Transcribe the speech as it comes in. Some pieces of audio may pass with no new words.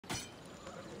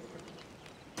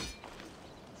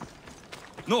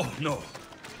No, no.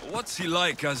 What's he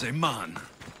like as a man?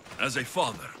 As a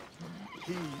father?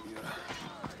 He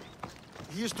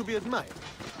used to be admired.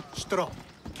 Strong,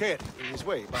 caring in his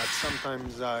way, but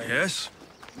sometimes I... Yes?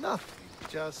 Nothing,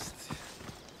 just...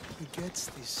 He gets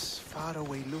this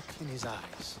faraway look in his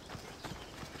eyes.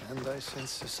 And I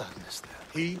sense a sadness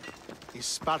there. He is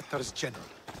Sparta's general.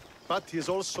 But he is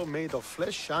also made of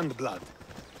flesh and blood.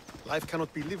 Life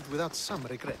cannot be lived without some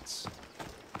regrets.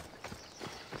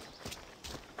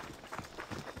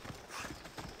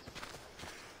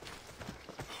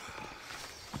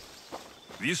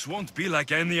 This won't be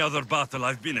like any other battle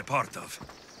I've been a part of.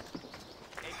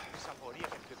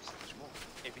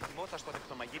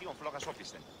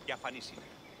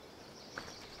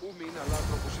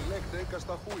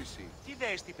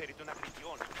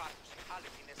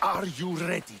 Are you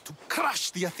ready to crush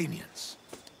the Athenians?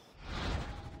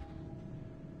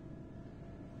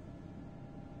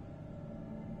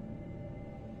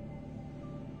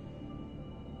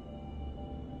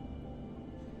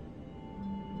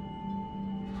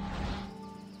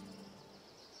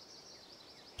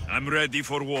 I'm ready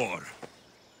for war.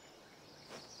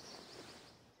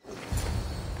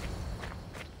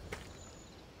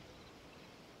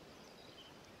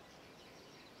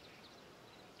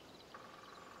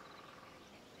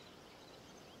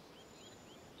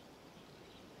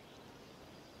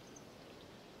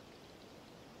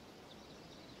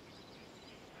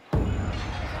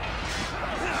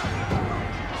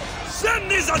 Send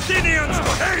these Athenians to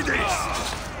Hades!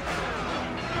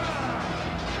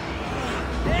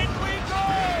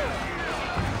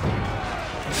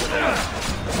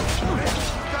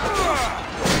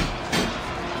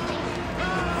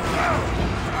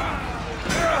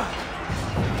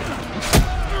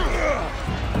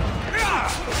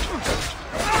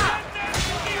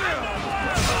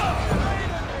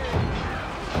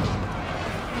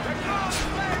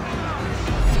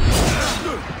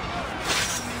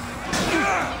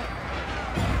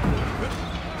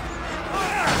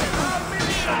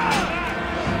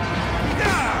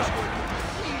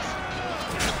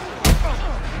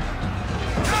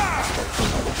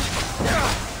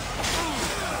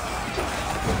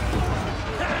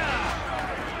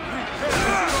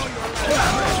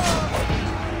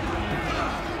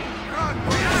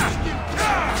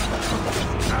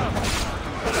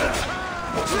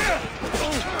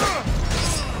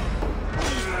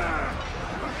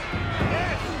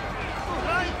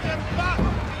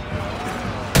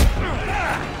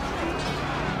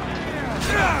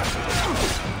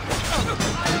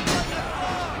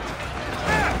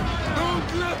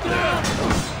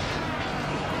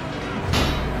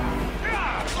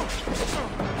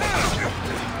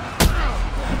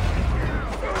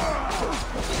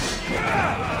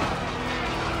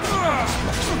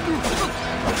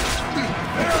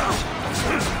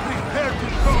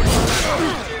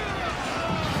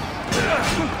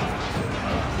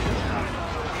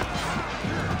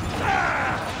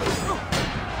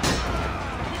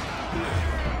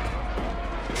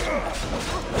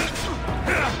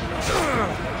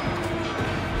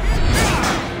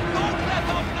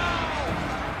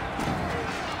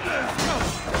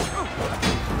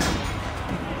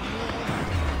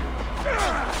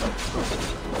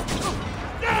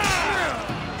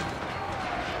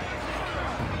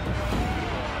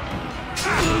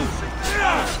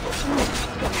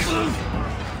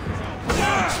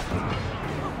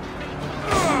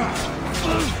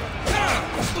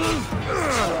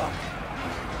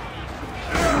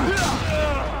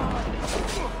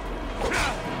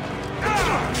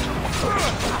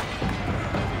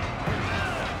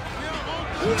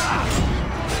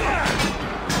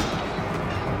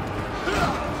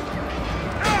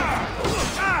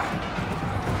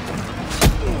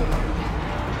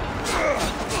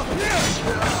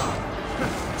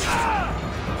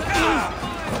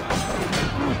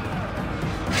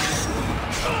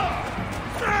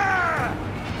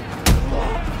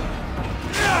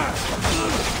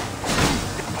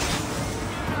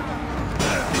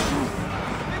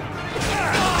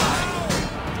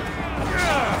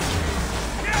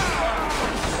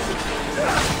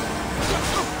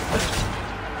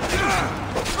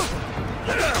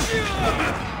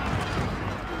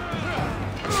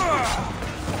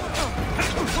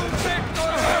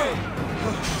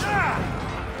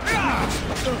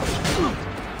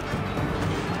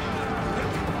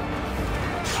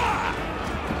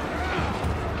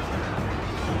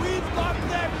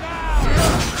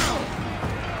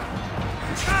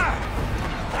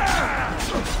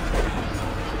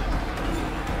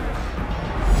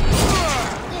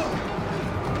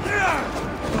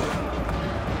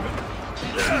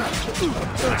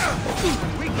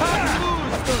 We can't lose!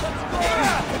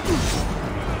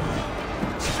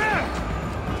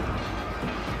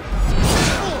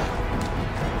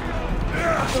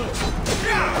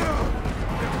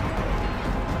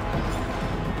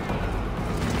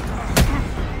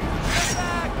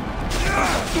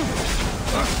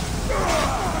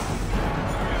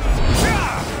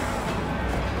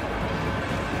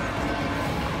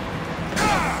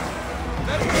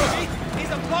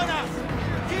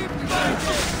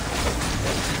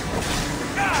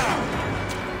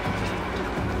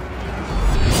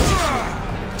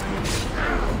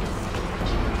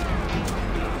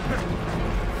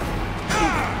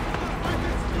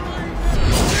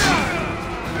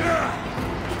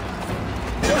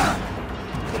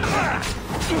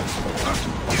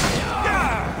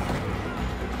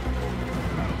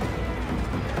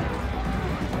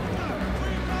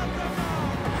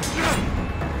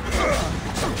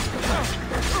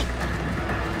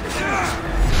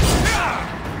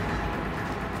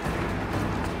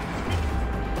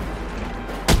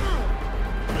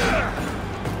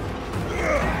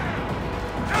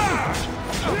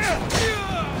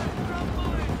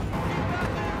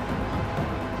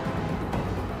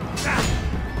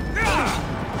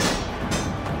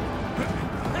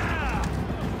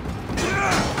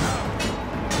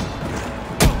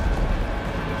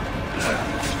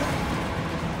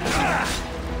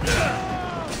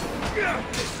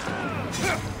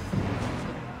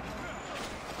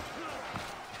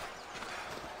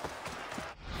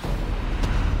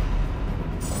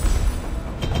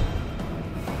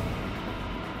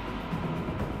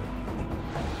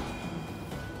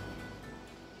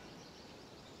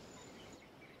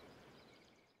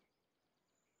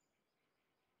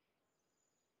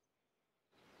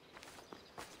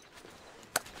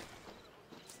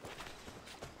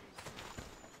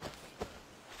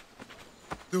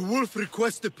 The wolf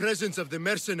requests the presence of the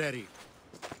mercenary.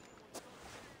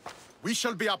 We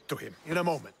shall be up to him in a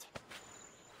moment.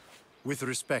 With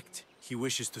respect, he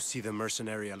wishes to see the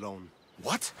mercenary alone.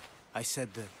 What? I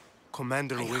said the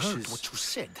commander I wishes... heard what you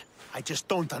said. I just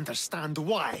don't understand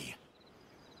why.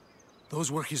 Those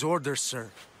were his orders,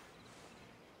 sir.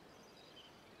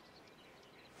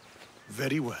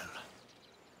 Very well.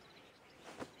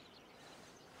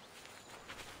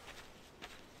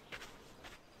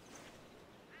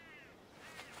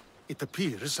 It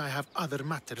appears I have other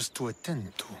matters to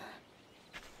attend to.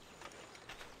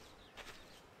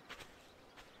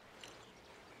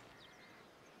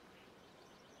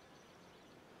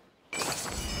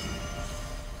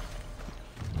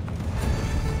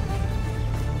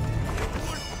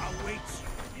 Wolf awaits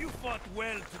you. You fought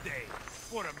well today,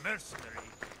 for a mercenary.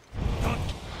 Don't...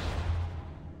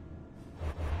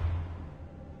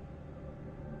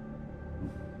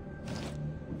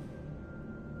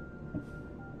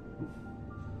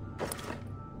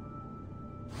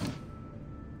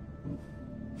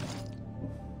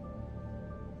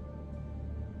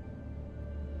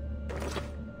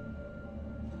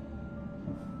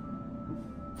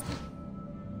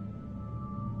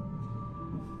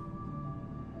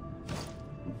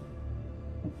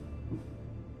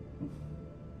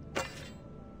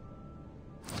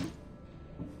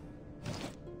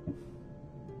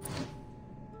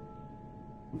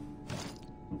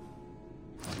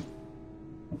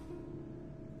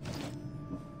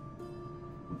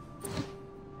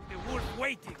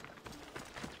 waiting.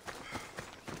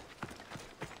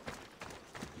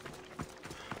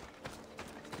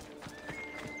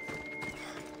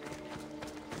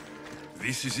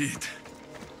 This is it.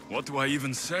 What do I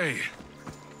even say?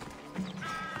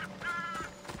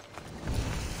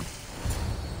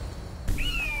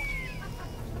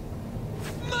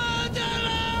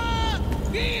 Murderer!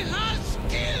 He has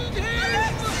killed him!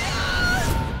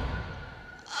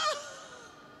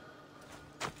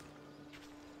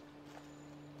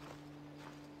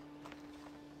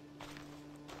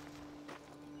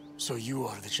 So you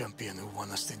are the champion who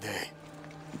won us today.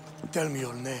 Tell me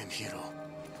your name, hero,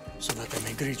 so that I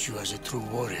may greet you as a true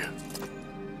warrior.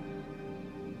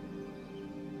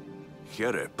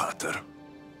 Here, Pater.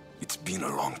 It's been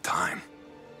a long time.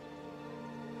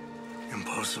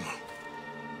 Impossible.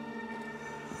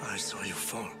 I saw you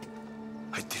fall.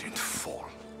 I didn't fall.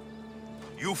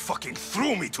 You fucking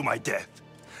threw me to my death!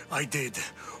 I did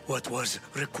what was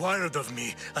required of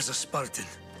me as a Spartan.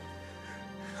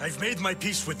 I've made my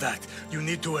peace with that. You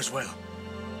need to as well.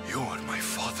 You are my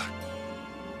father.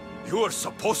 You are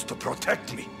supposed to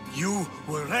protect me. You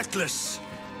were reckless.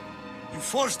 You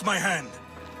forced my hand.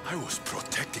 I was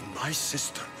protecting my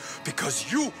sister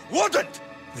because you wouldn't!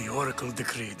 The Oracle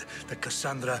decreed that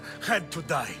Cassandra had to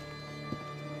die.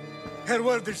 Her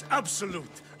word is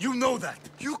absolute. You know that.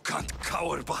 You can't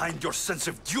cower behind your sense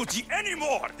of duty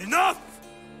anymore! Enough!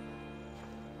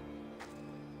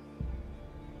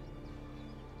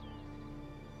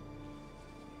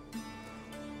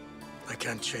 I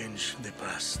can't change the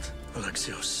past,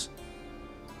 Alexios.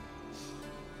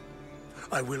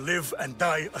 I will live and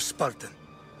die a Spartan.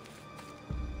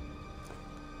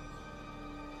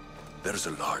 There's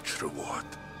a large reward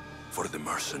for the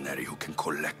mercenary who can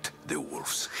collect the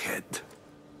wolf's head.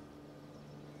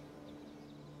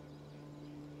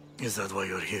 Is that why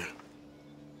you're here?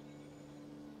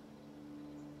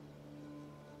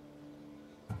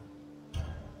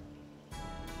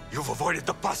 You've avoided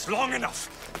the past long enough.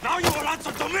 Now you will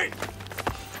answer to me!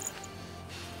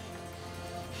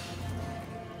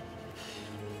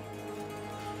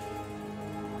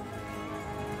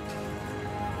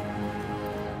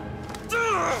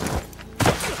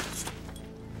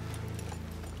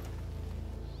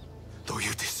 Though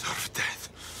you deserve death,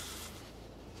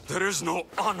 there is no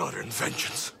honor in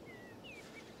vengeance.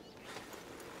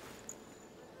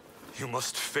 You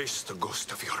must face the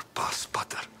ghost of your past,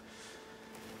 Pater.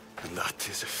 And that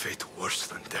is a fate worse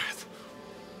than death.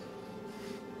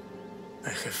 I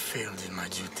have failed in my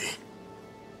duty.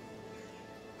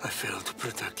 I failed to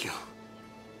protect you.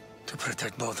 To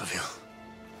protect both of you.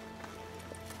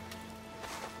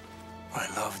 I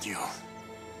loved you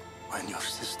and your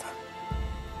sister.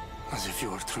 As if you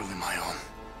were truly my own.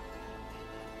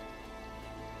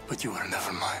 But you were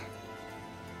never mine.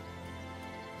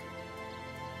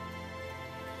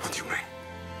 What do you mean?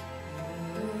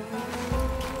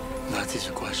 That is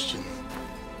a question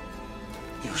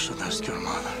you should ask your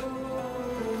mother.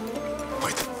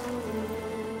 Wait.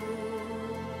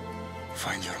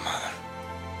 Find your mother.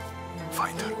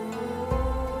 Find her.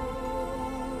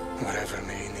 Wherever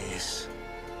Merini is,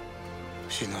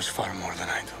 she knows far more than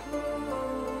I do.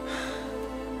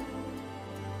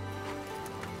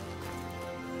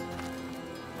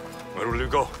 Where will you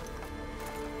go?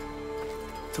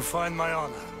 To find my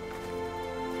honor.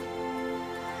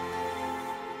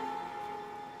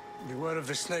 Beware of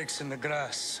the snakes in the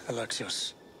grass,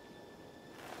 Alexios.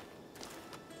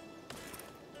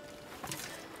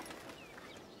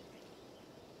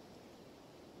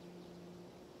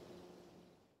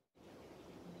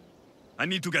 I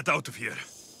need to get out of here.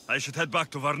 I should head back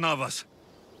to Varnavas.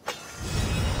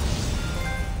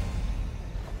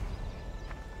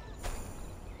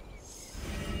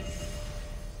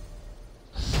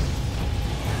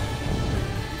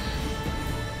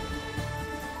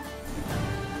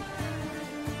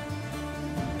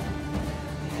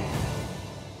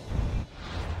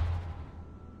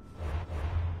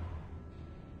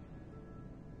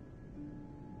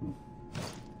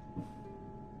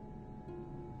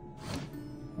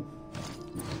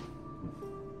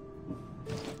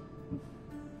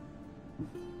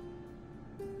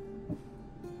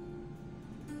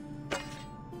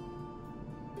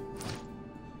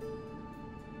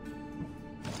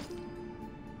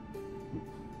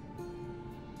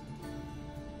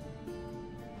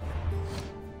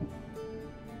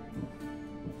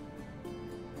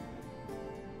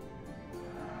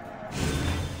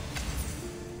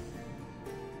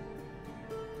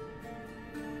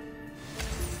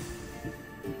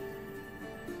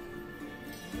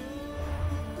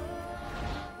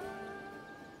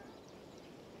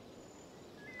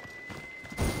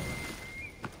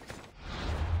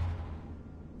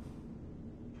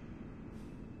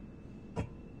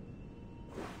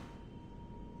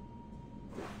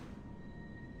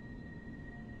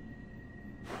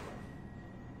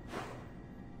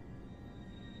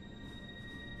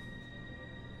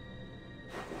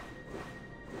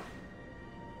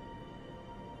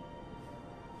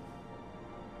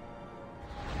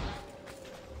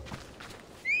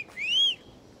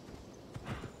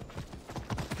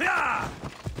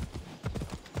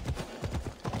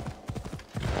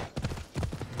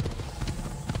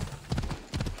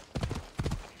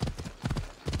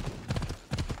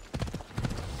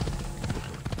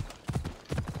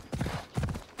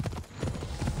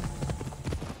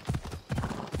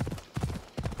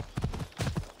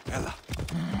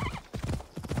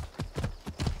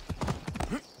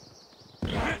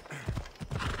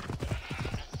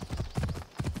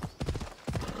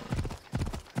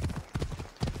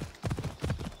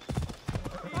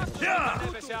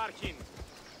 Arkin.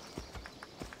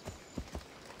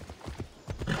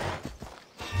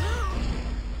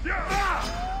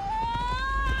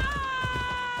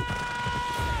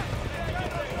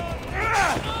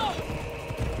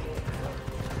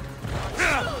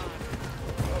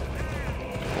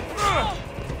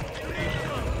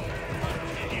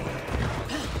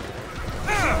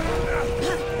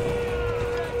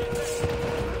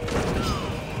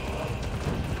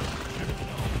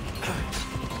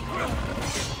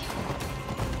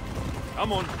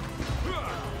 Come on.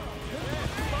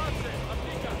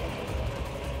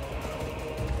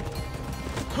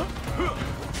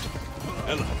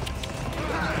 Ella.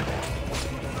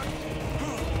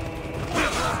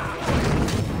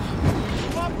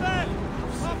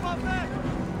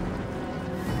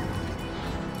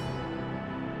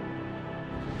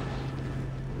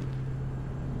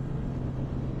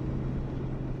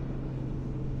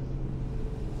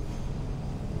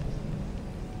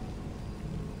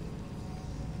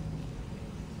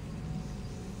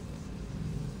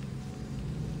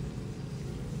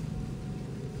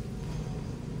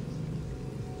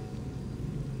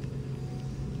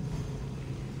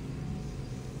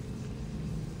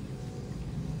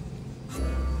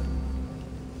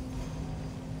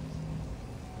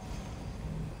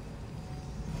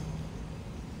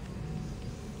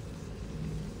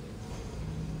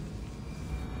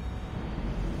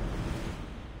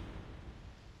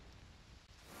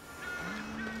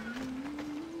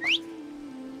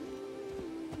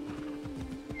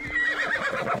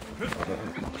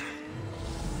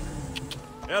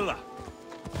 Ella.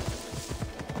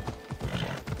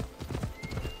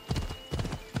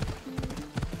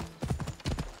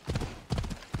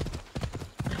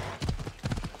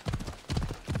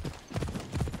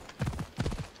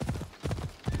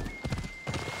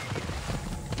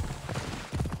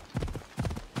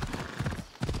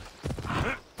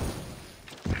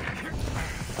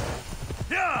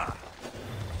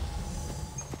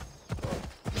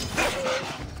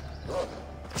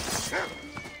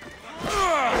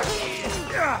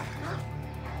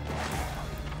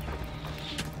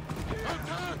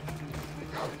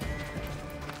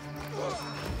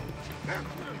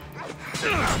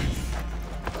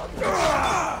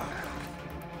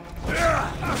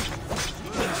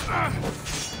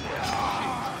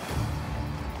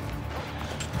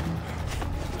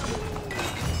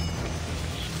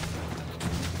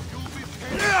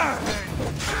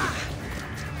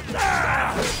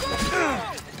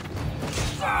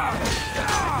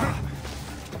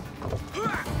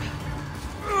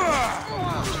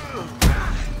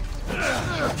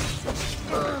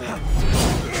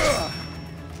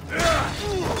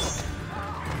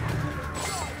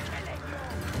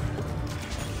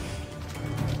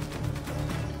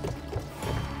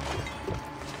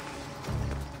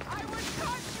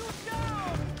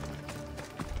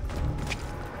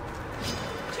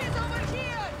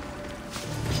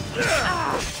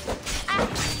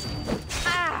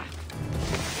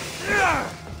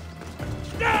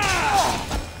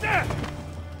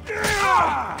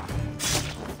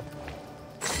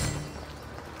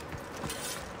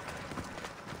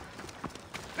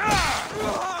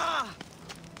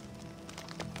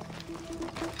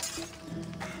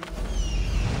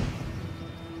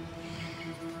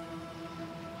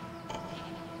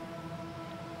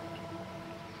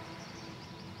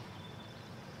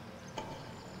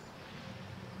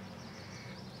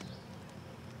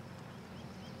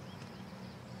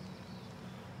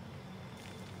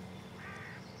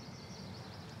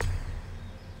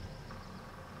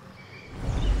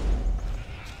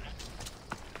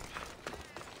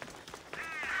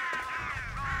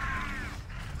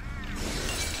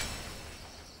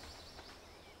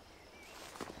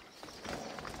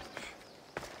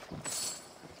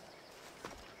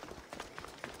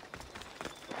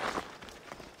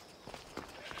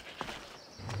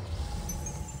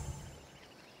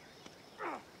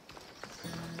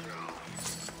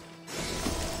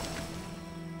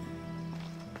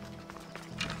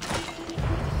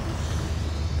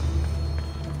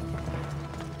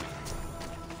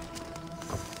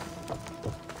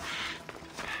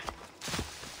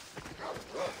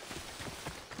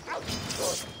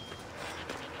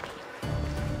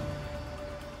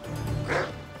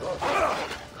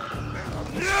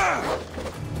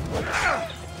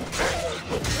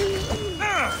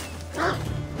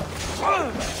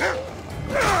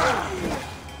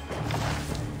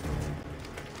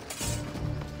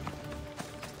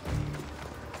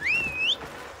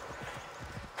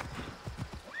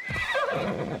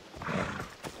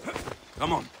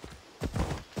 Come on.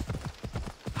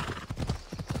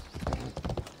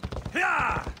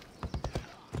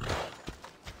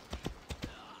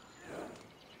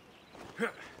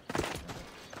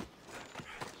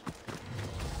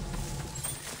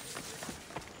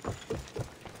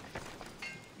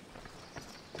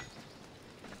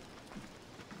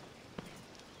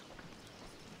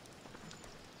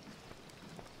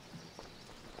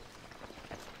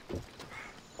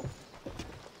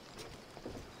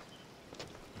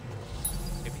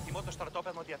 Το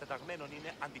στρατόπεδο διατεταγμένων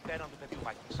είναι αντιπέραν του πεδίου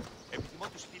μάχης. Επιθυμώ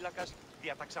τους φύλακας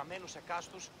διαταξαμένους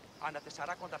εκάστους ανά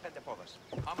 45 πόδας.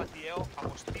 Άμα τιαίο,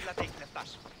 αποστήλατε η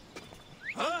νεφτάς.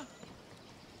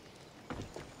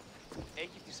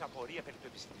 Έχει τη σαπορία περί του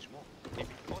επιστημισμού.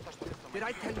 Επιθυμώντας το λεπτομερό. Did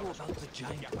I tell you about the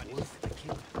giant wolf I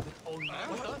killed with only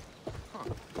water?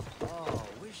 Oh,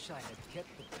 wish I had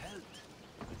kept the pelt.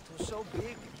 It was so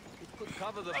big, it could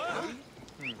cover the belly.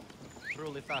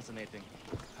 Truly fascinating.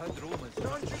 Heard rumors.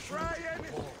 Don't you try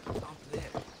anything! Oh, out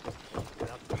there.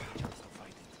 Without the chance to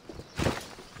fight it.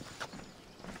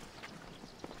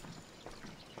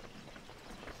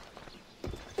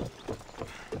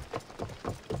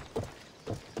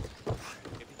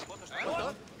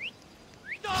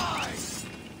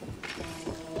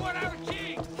 For our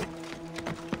king!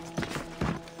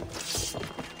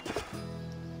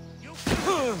 You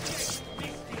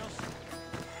Alexios!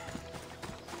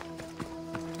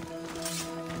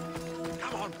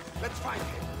 Come on, let's find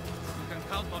him. You can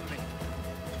count on me.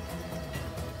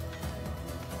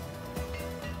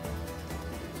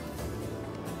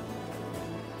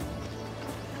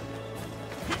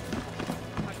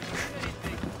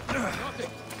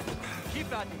 Nothing. Keep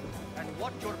at it, and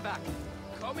watch your back.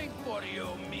 Coming for you,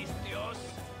 Mistios.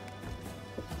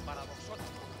 Para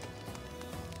vosotros.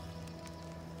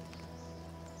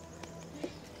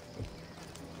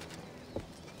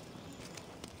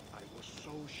 I was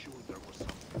so sure there was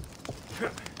something.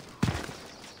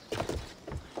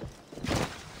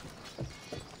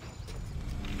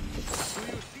 Do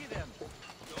you see them?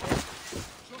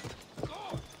 Go!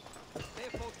 Stay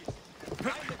focused.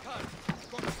 Find the car.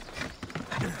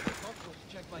 Don't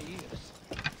check my ears.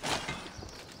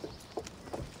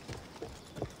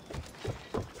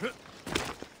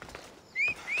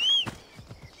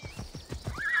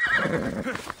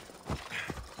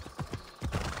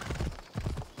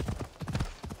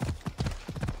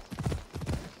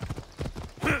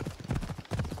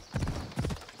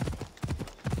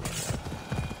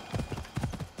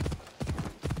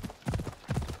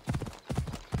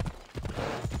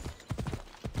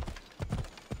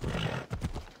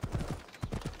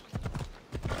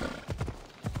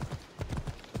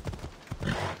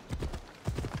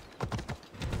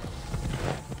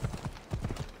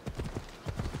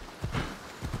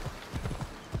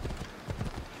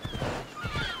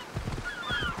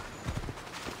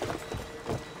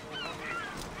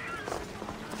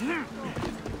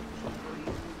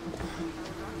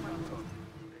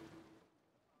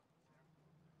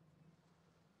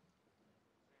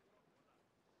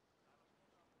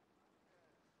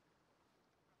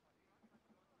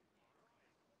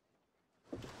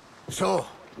 So,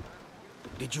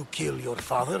 did you kill your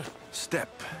father?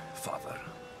 Stepfather.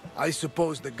 I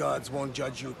suppose the gods won't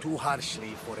judge you too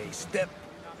harshly for a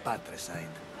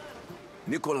step-patricide.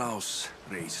 Nikolaos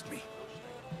raised me,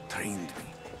 trained me.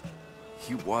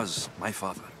 He was my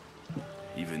father,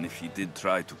 even if he did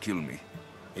try to kill me.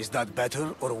 Is that better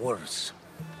or worse?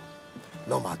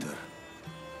 No matter.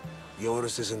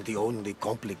 Yours isn't the only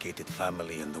complicated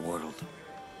family in the world.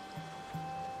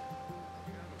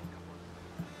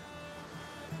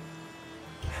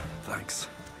 Thanks.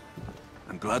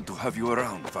 I'm glad to have you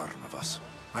around, Varnavas.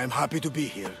 I'm happy to be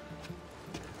here.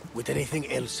 Would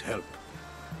anything else help?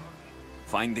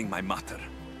 Finding my mater.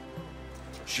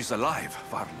 She's alive,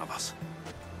 Varnavas.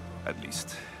 At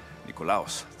least,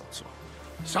 Nikolaos thought so.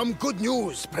 Some good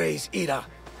news, praise Ira.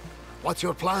 What's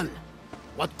your plan?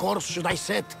 What course should I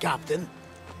set, Captain?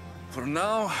 For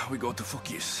now, we go to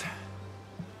Fokis.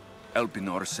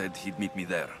 Elpinor said he'd meet me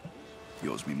there. He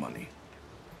owes me money.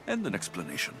 And an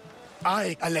explanation.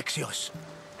 Aye, Alexios.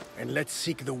 And let's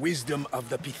seek the wisdom of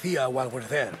the Pythia while we're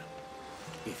there.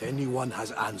 If anyone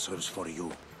has answers for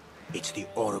you, it's the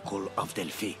Oracle of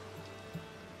Delphi.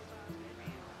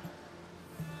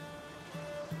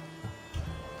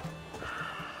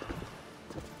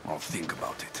 I'll think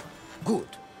about it.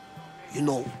 Good. You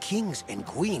know, kings and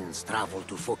queens travel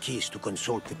to Fokis to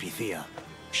consult the Pythia.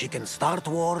 She can start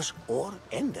wars or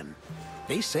end them.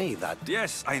 They say that...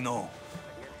 Yes, I know.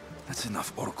 That's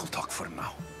enough Oracle talk for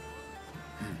now.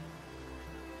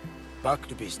 Back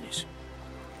to business.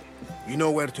 You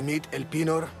know where to meet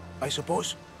Elpinor, I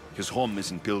suppose? His home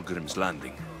is in Pilgrim's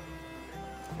Landing.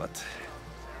 But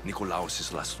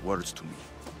Nikolaos' last words to me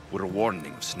were a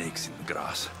warning of snakes in the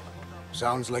grass.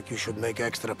 Sounds like you should make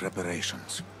extra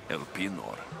preparations.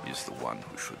 Elpinor is the one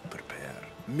who should prepare.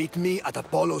 Meet me at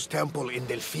Apollo's temple in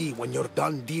Delphi when you're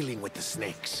done dealing with the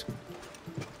snakes.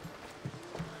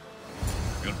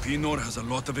 Elpinor has a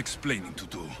lot of explaining to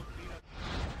do.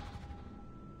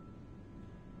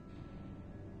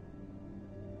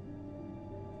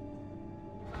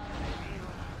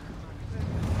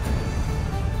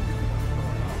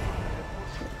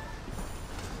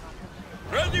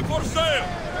 Ready for sail!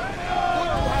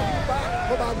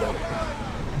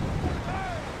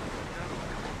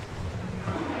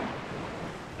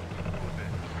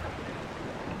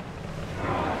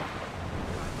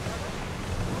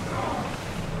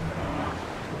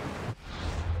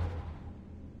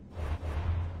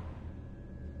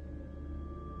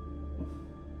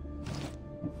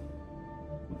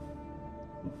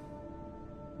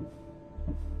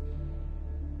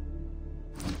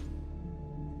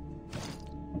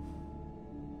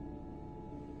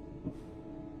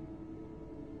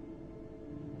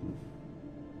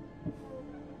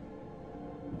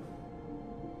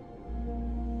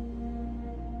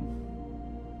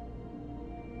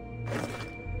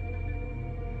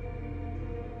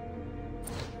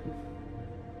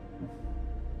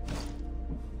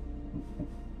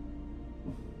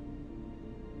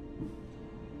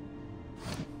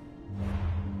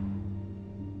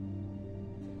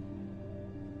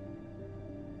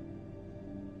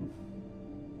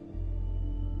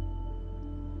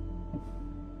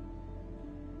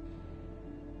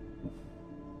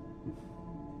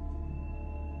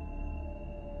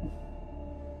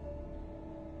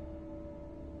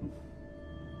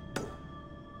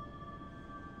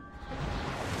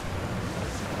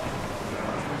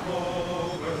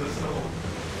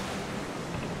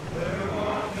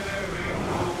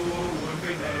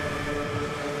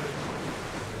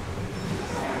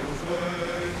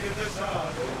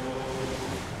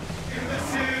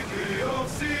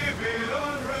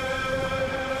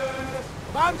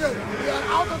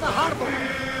 out of the harbor!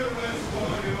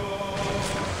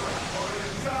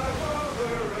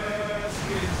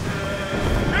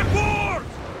 Report!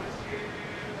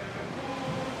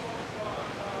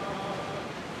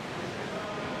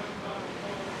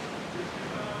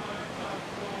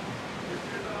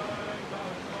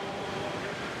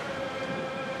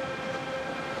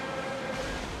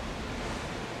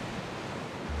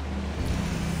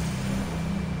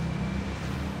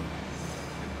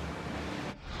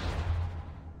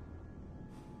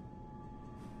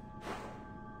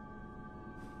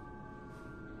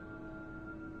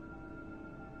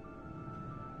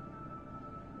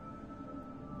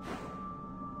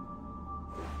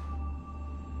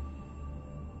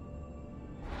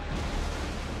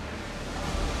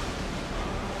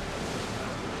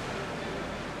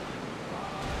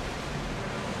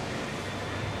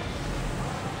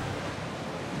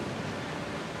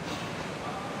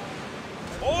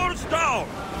 Oars down!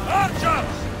 Archers!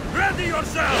 Ready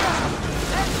yourselves!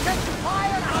 Let's get to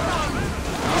fire around!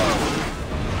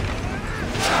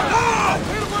 Now!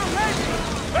 We're ready!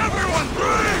 Everyone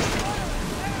breathe!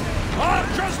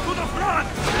 Archers to the front!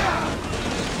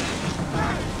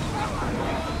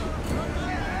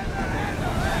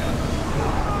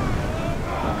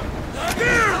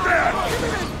 Spear them!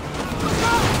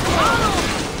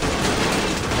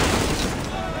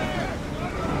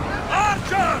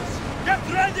 Archers! Get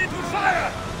ready to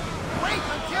fire! Wait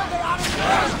until they're out of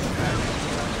range!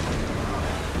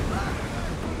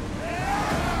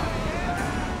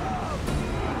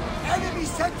 Enemy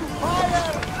set to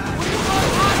fire! We got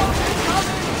arrows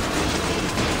incoming!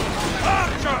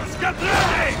 Archers, get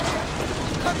ready!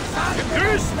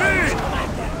 Increase speed!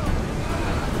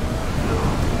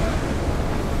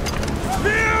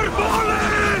 Spear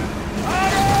volley!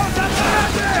 Arrows at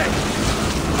ready!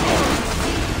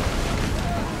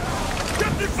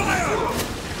 Get the fire!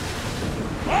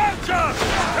 Archers,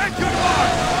 take your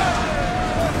mark!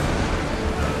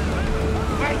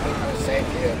 I think we're safe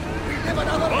here. We live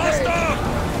another day. Faster!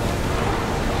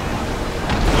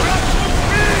 Rush to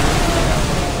speed!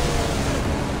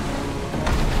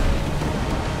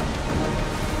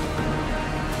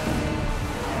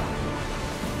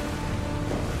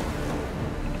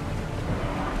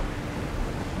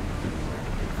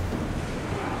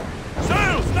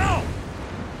 Sails now!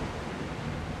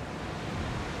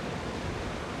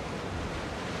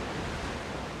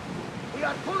 We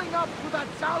are pulling up to that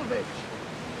salvage.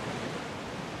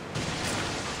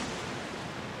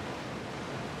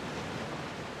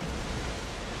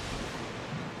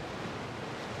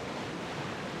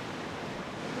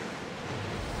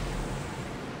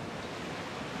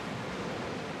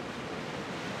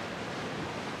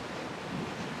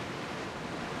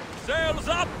 Sails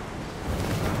up!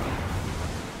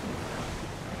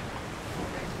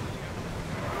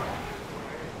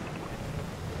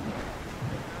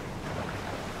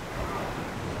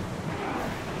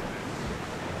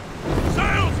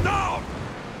 Sails down!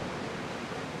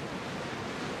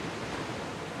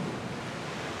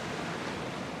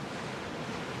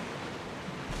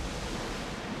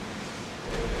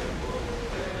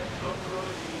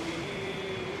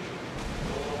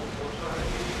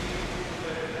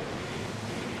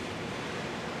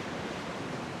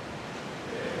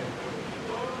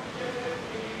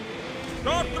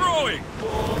 Start throwing!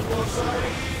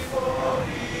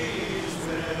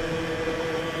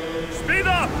 Speed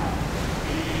up!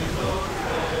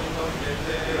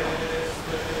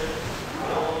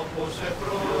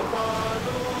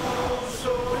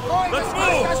 We're going Let's as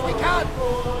fast move! as we can.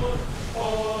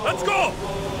 Let's go!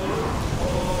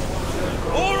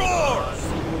 More oars!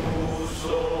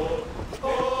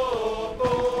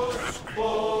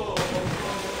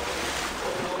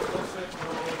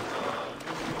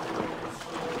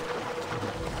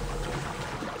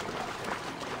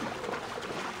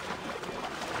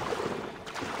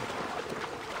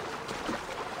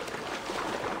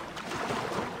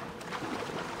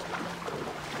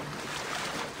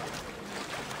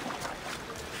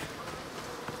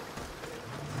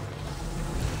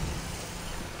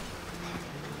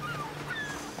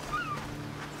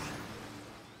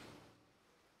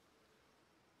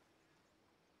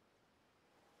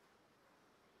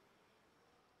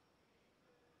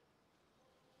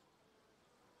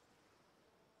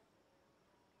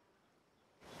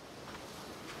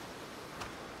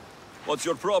 What's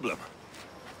your problem?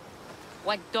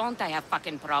 What don't I have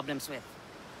fucking problems with?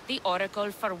 The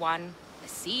Oracle for one, the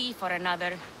sea for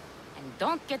another, and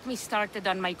don't get me started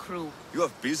on my crew. You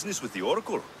have business with the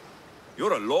Oracle?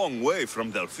 You're a long way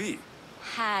from Delphi.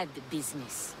 Had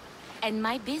business. And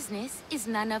my business is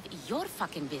none of your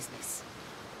fucking business.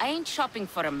 I ain't shopping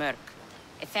for a merc.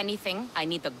 If anything, I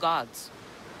need the gods.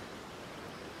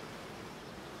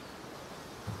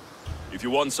 If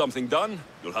you want something done,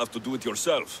 you'll have to do it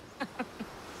yourself.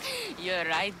 You're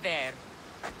right there.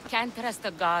 Can't trust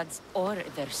the gods or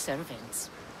their servants.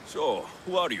 So,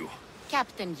 who are you?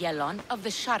 Captain Yelon of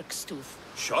the Shark's Tooth.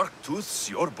 Shark Tooth's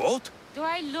your boat? Do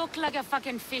I look like a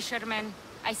fucking fisherman?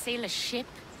 I sail a ship,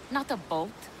 not a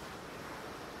boat.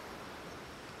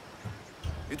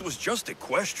 It was just a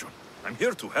question. I'm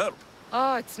here to help.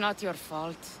 Oh, it's not your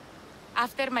fault.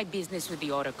 After my business with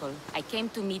the Oracle, I came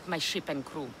to meet my ship and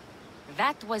crew.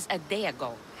 That was a day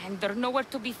ago, and they're nowhere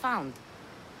to be found.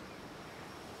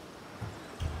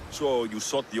 So, you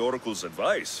sought the Oracle's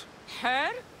advice?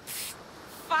 Her? Pfft,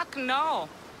 fuck no.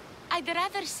 I'd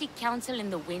rather seek counsel in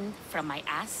the wind from my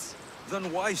ass.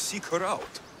 Then why seek her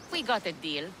out? We got a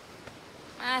deal.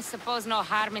 I suppose no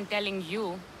harm in telling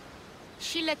you.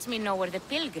 She lets me know where the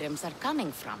pilgrims are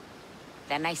coming from.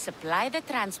 Then I supply the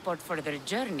transport for their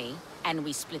journey, and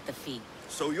we split the fee.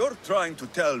 So you're trying to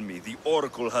tell me the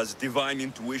Oracle has divine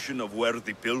intuition of where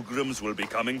the pilgrims will be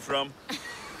coming from?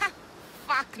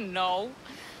 Fuck no.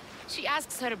 She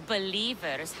asks her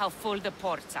believers how full the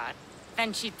ports are.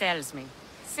 Then she tells me.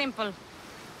 Simple.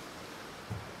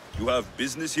 You have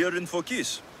business here in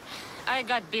Phokis? I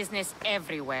got business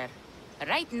everywhere.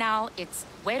 Right now, it's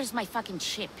where's my fucking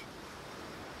ship?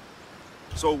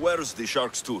 So where's the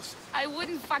Shark's Tooth? I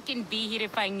wouldn't fucking be here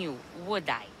if I knew, would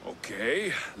I?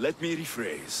 Okay, let me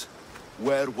rephrase.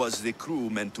 Where was the crew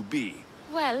meant to be?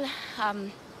 Well,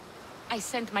 I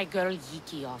sent my girl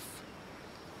Yiki off.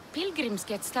 Pilgrims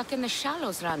get stuck in the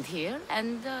shallows around here,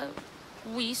 and,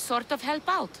 we sort of help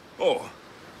out. Oh,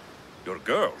 your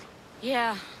girl?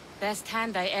 Yeah, best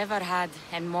hand I ever had,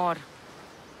 and more.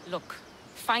 Look,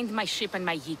 find my ship and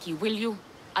my Yiki, will you?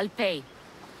 I'll pay.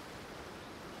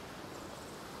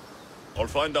 I'll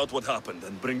find out what happened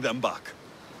and bring them back.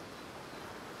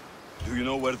 Do you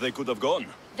know where they could have gone?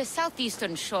 The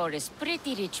southeastern shore is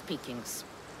pretty rich pickings.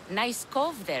 Nice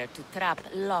cove there to trap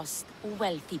lost,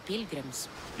 wealthy pilgrims.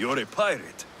 You're a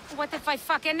pirate. What if I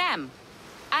fucking am?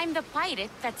 I'm the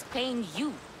pirate that's paying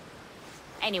you.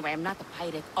 Anyway, I'm not a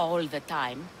pirate all the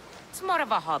time. It's more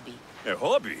of a hobby. A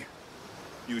hobby?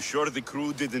 You sure the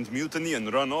crew didn't mutiny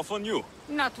and run off on you?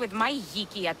 Not with my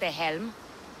Yiki at the helm.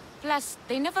 Plus,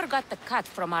 they never got the cut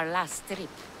from our last trip.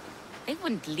 They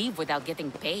wouldn't leave without getting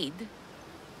paid.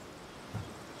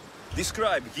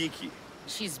 Describe Yiki.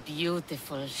 She's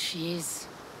beautiful, she is.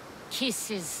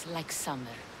 Kisses like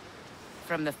summer.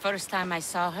 From the first time I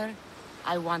saw her,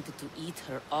 I wanted to eat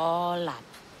her all up.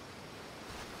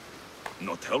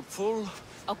 Not helpful?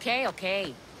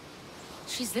 Okay.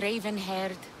 She's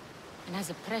raven-haired and has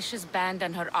a precious band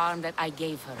on her arm that I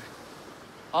gave her.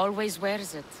 Always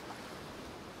wears it.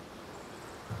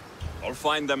 I'll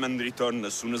find them and return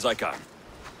as soon as I can.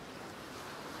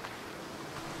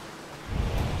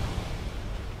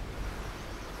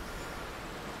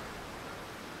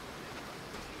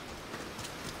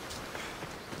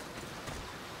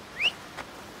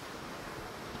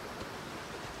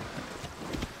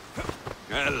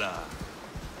 Ella.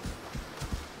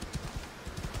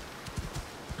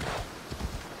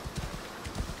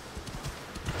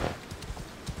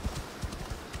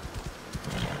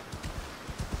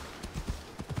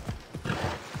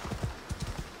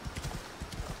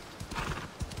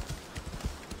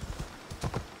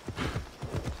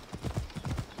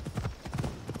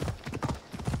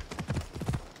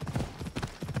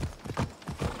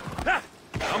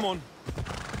 Come on.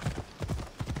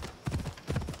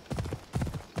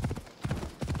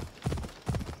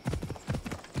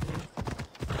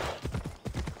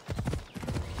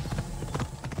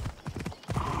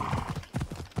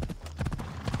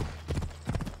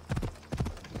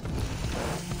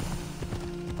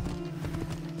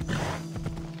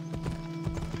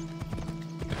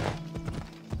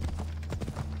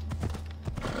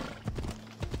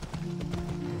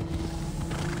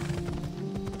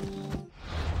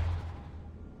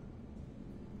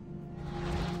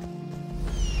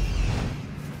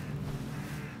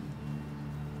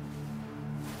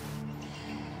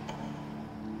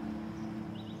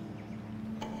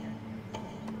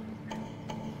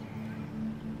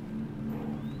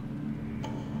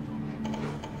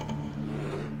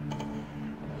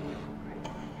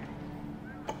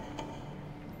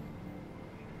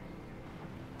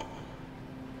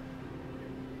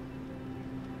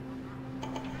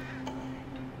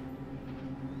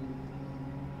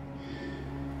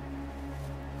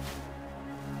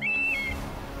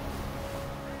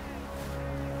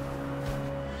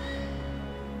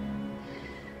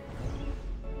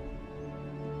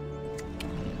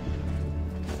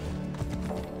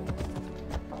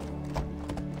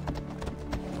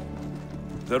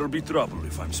 There'll be trouble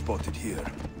if I'm spotted here.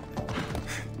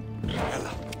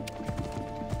 Ella.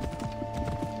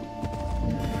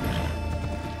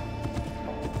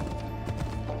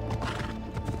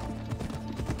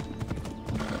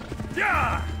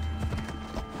 Yeah!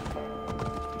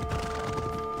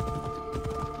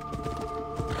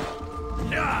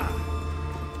 Yeah!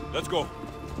 Let's go.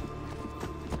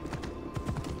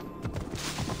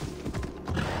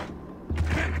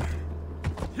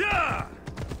 Yeah!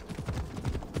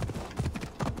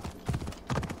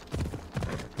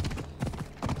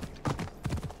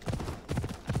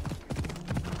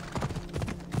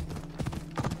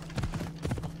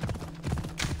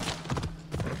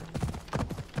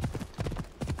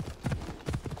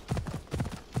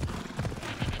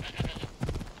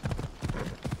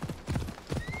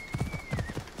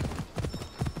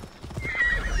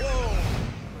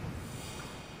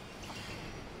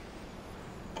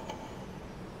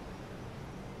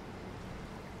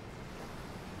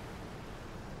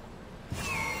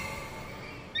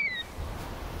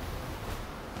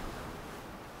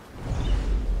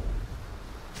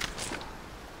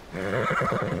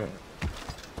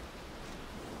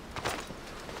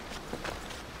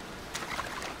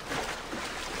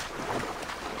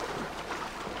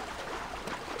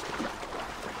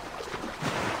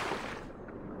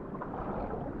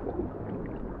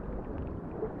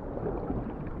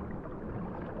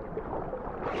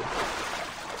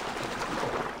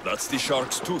 That's the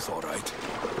shark's tooth, all right.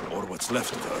 Or what's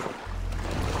left of her.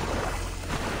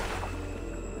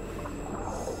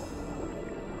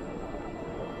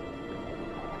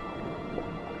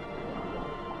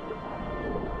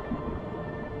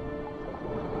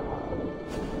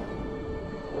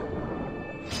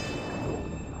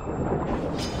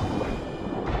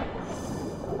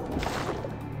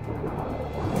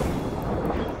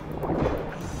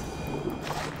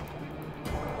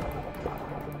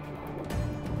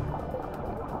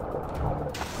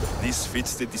 This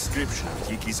fits the description of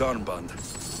Yiki's armband.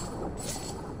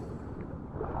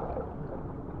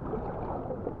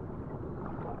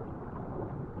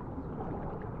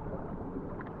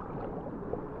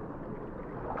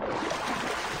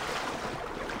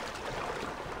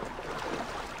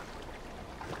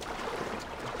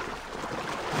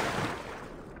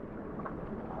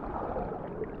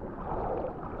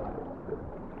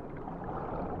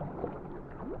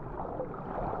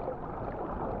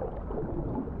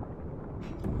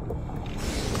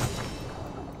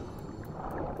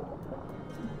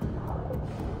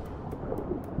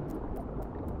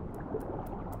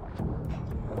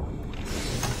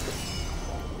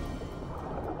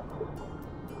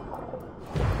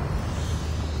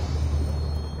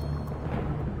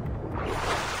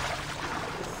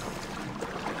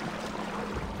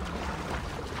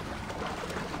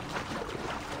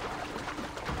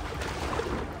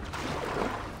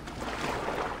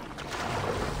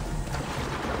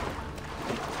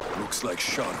 Looks like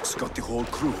sharks got the whole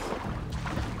crew.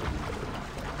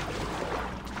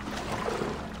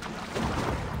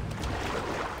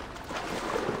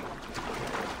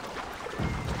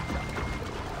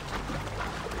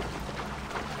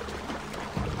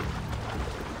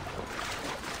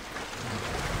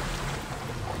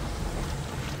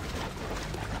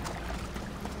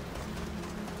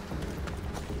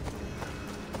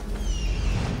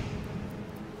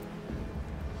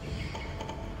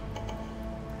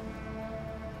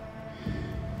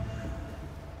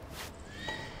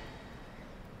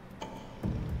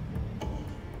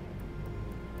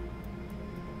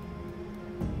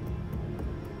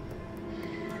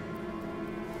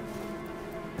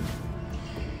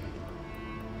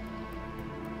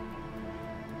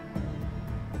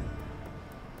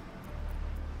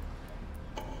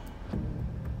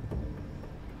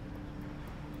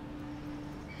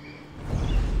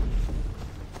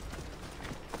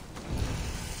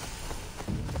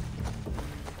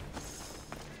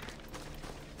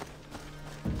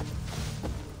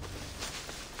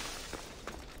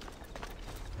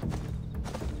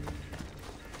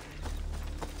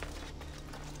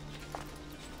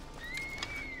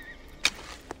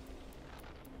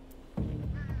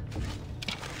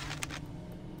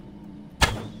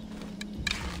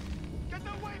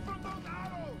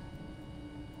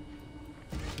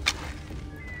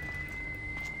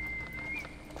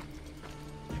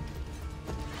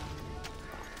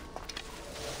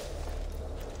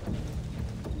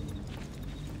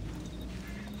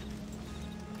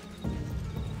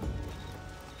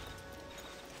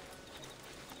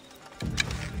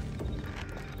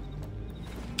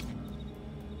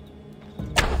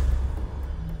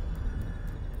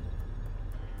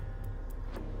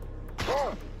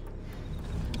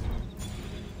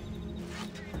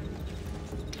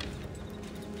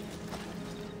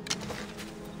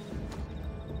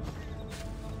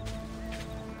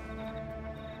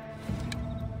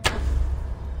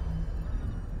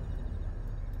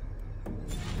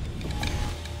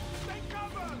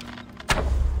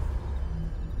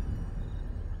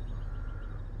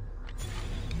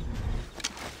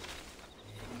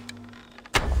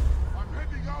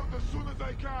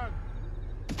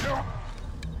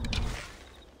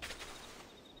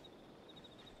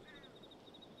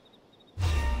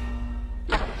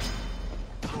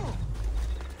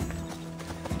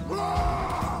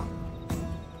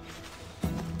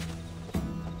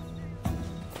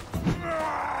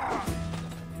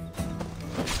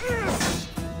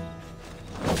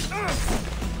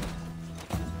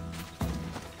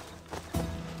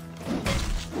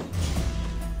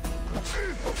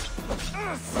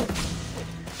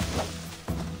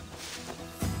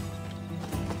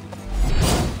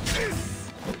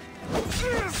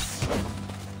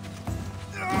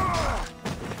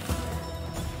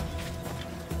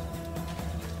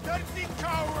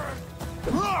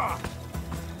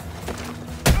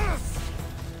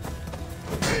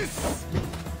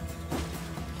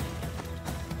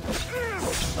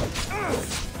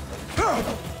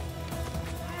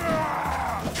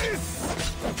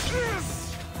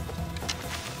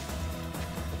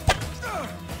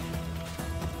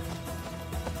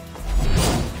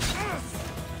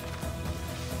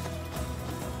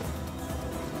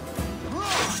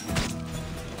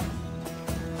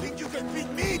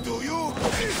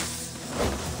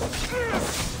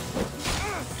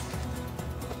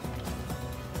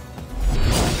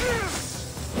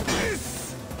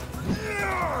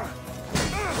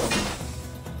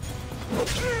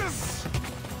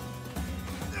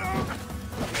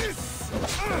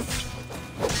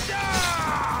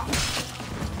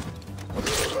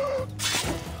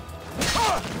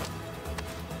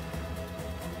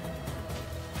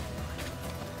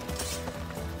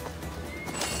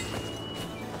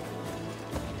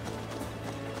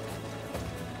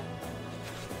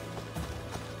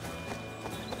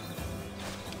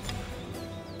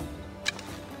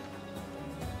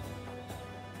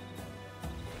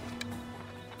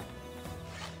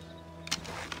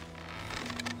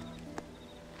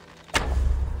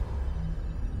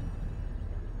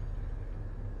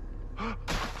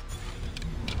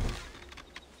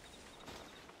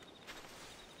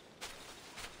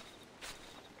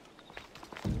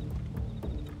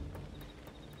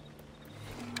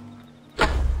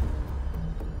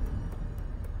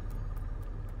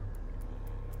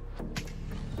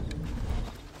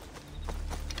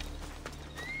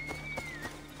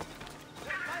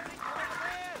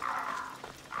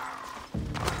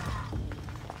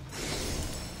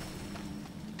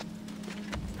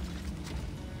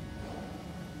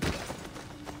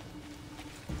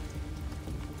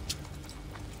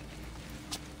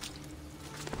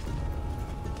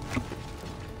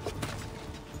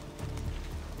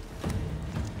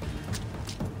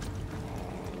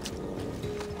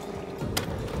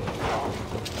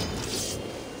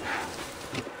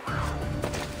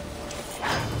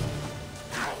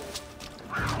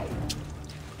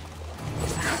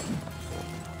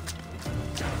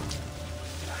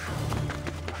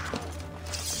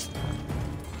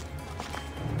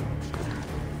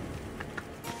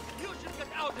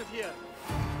 here.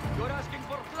 You're asking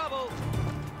for trouble.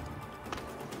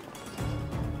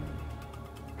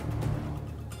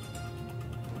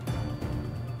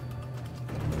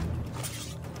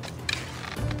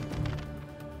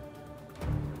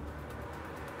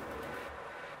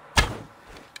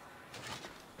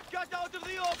 Get out of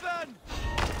the open!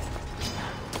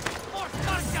 For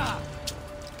Sparta!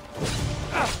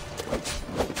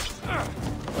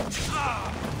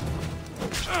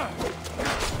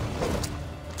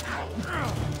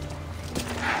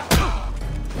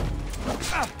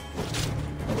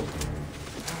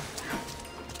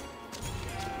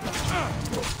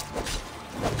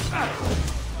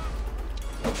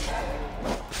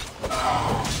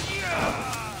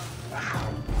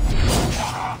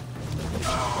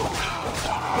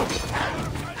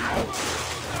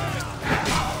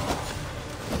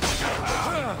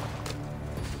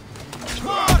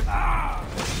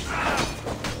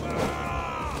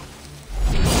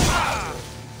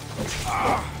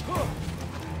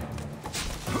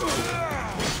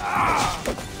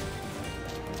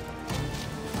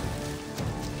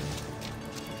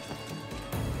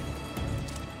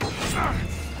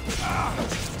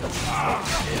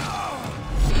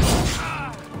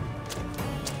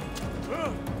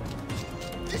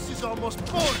 This is almost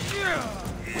boring.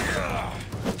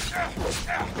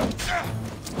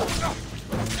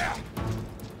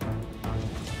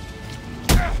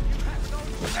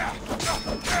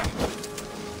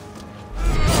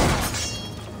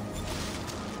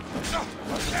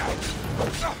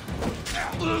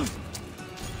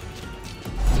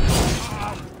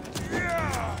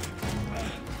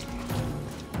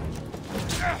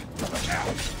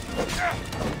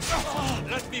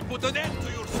 Let me put an end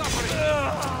to your suffering!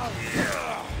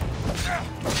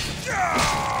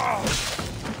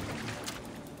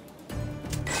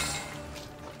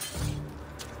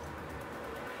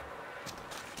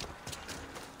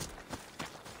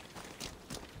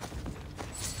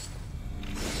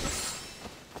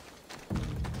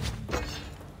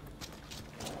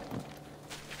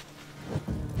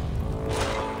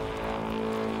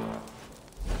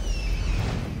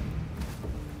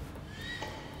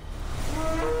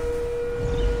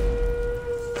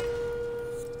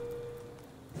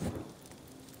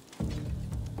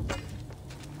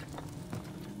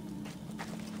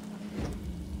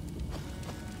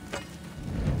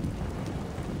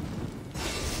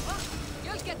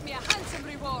 You'll get me a handsome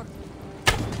reward.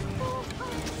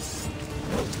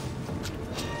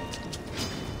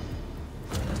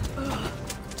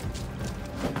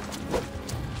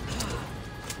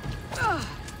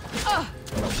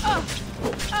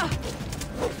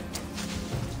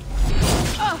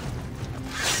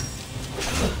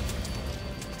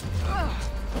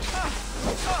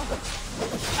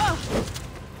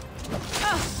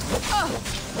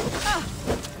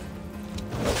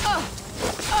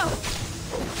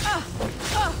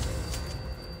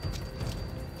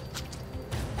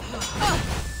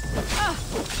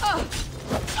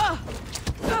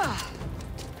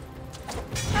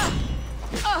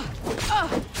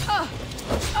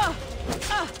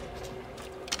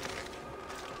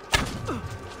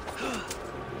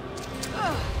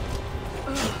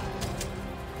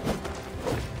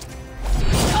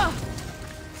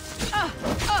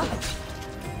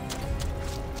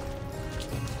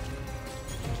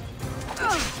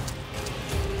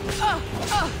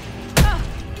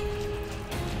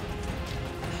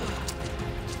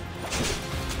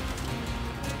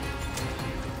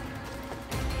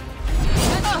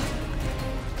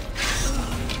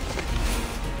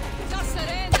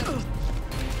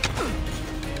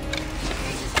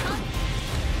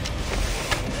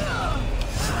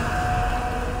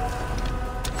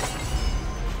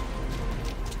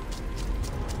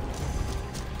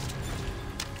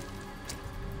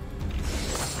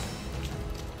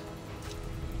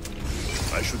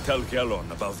 I should tell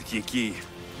Gelon about the Kiki.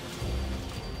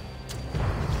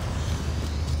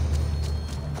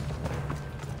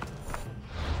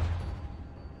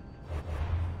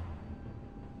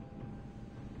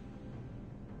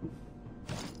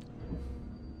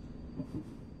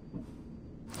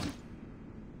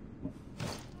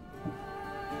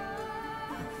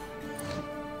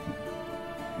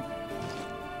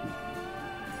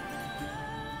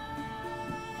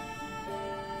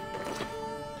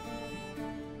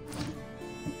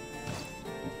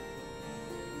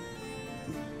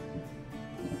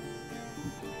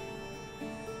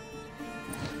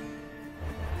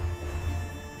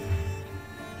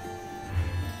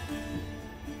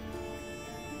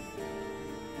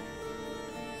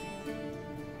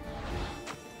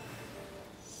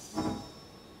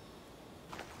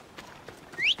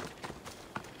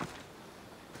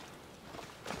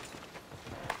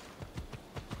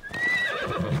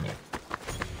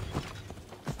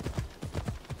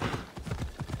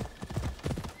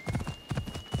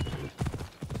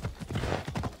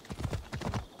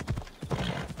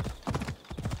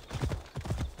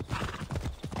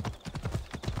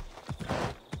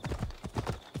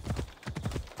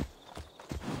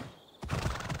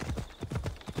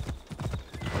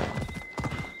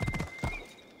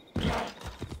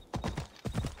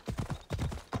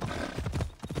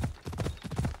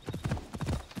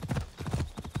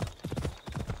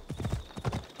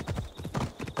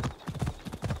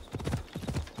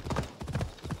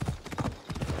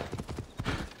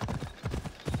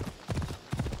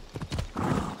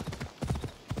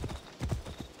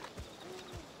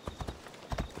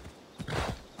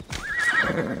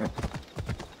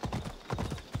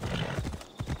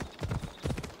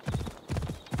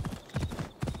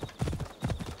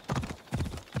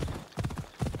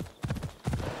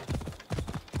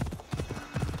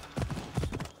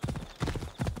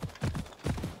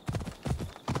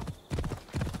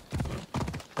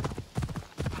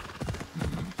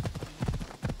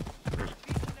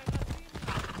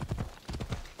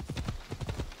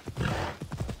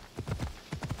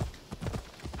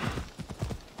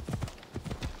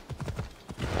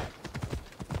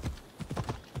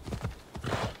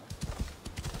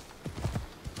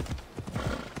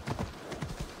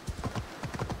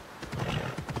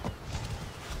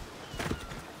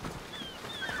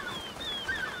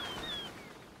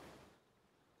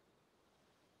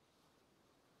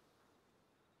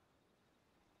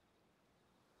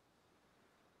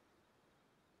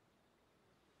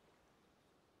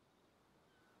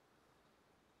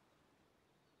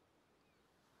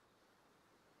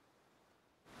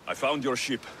 I found your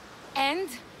ship. And?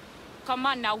 Come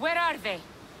on now, where are they?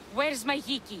 Where's my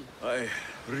Yiki? I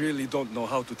really don't know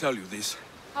how to tell you this.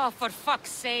 Oh, for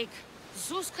fuck's sake.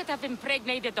 Zeus could have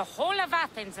impregnated the whole of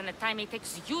Athens in the time it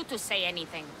takes you to say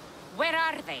anything. Where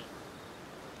are they?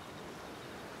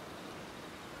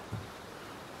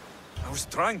 I was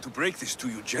trying to break this to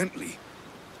you gently.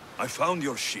 I found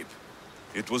your ship.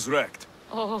 It was wrecked.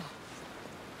 Oh,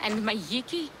 and my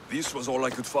Yiki? This was all I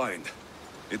could find.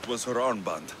 It was her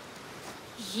armband.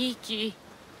 Yiki.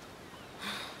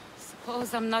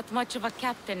 Suppose I'm not much of a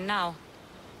captain now.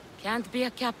 Can't be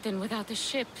a captain without a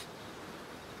ship.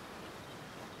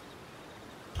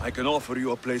 I can offer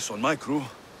you a place on my crew.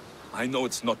 I know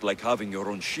it's not like having your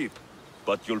own ship,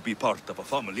 but you'll be part of a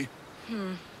family.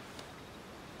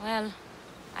 Well,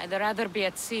 I'd rather be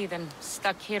at sea than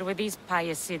stuck here with these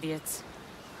pious idiots.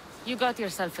 You got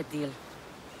yourself a deal.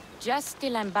 Just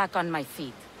till I'm back on my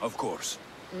feet. Of course.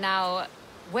 Now,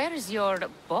 where's your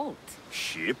boat?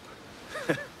 Ship?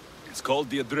 It's called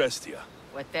the Adrestia.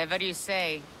 Whatever you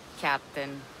say,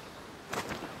 Captain.